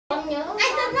I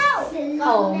don't know.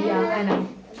 Oh, yeah, I know.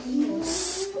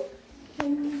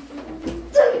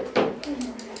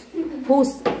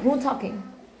 Who talking?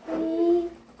 He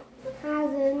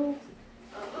hasn't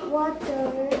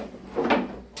watered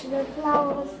the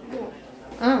flowers yet.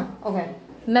 Okay.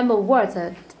 Remember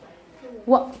watered.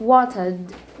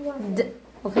 Watered.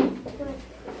 Okay.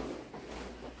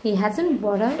 He hasn't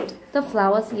watered the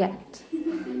flowers yet.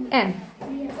 And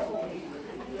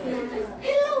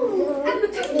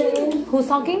who's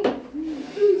talking?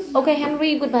 Okay,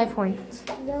 Henry, goodbye point.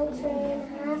 The train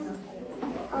has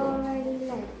already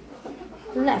left.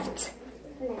 Left.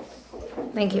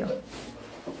 Thank you.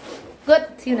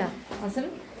 Good, Tuna. Awesome.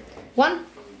 1,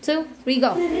 2, 3,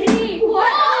 go.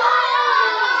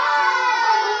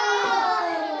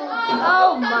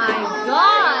 Oh my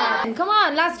god. Come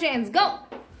on, last chance, go.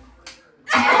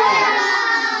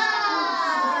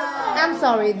 I'm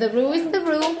sorry, the rule is the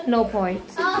rule, no point.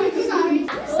 Oh, sorry.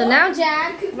 So now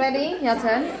Jack, ready? Your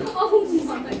turn.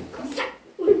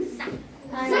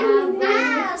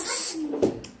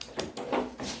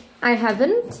 I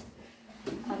haven't.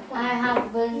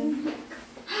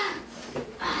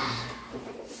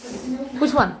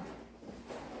 Which one?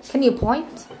 Can you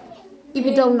point? If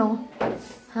you don't know.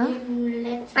 Huh?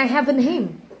 I haven't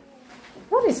him.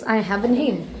 What is I haven't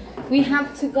him? We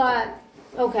have to got.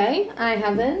 Okay, I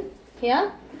haven't.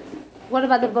 Yeah. What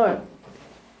about the verb?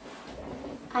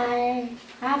 I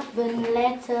haven't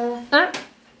letter.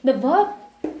 The verb.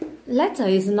 Letter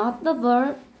is not the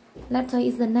verb. Letter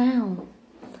is the noun.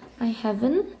 I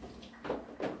haven't.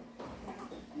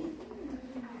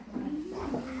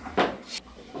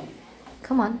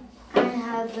 Come on. I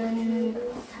haven't.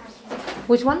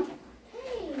 Which one?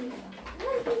 Hey,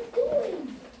 what are you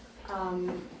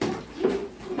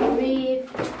doing?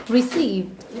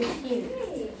 Received.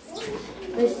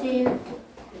 Received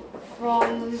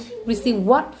from. Receive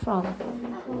what from?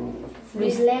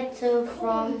 Letter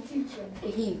from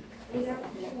him.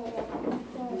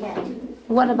 Yeah.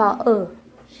 What about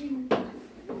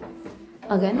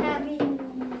Again?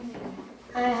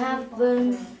 I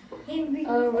haven't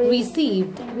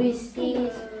Received.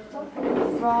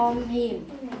 from him.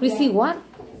 Receive what?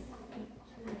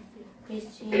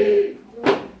 Receive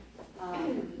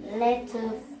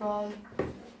letter from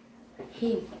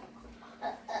him.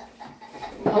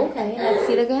 Okay, let's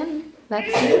see it again.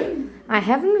 Let's see. I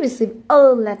haven't received a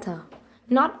letter,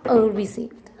 not a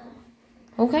received.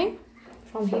 Okay?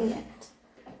 From him yet.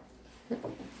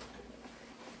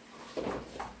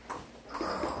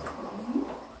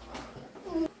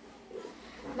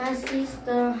 My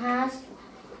sister has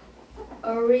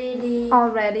already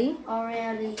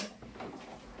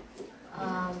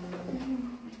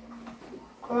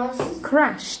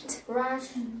crushed.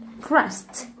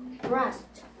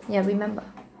 Yeah, remember.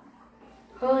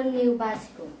 Her new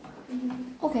bicycle.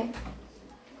 Okay.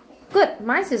 Good.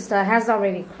 My sister has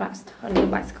already crushed her new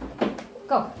bicycle.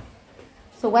 Go.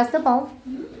 So where's the ball?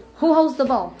 Who holds the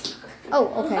ball? Oh,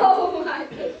 okay. Oh my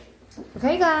God.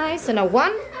 Okay, guys. So now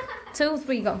 1, 2,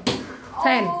 3, go.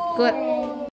 10. Good.